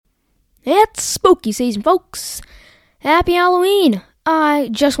It's spooky season, folks. Happy Halloween. I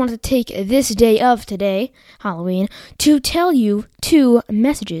just wanted to take this day of today, Halloween, to tell you two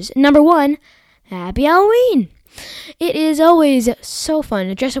messages. Number one, Happy Halloween. It is always so fun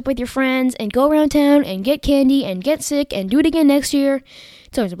to dress up with your friends and go around town and get candy and get sick and do it again next year.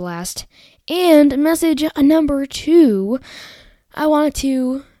 It's always a blast. And message number two, I wanted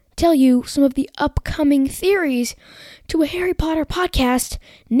to tell you some of the upcoming theories to a Harry Potter podcast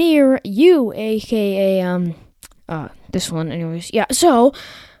near you, aka, this one, anyways. Yeah, so,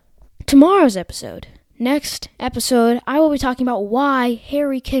 tomorrow's episode, next episode, I will be talking about why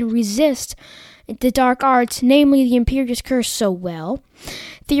Harry can resist the dark arts, namely the Imperius Curse, so well.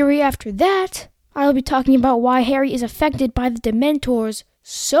 Theory after that, I will be talking about why Harry is affected by the Dementors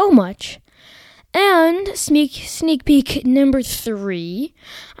so much. And sneak peek number 3,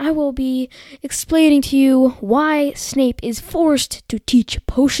 I will be explaining to you why Snape is forced to teach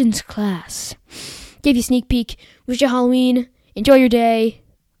potions class. Give you a sneak peek. Wish you Halloween. Enjoy your day.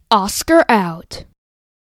 Oscar out.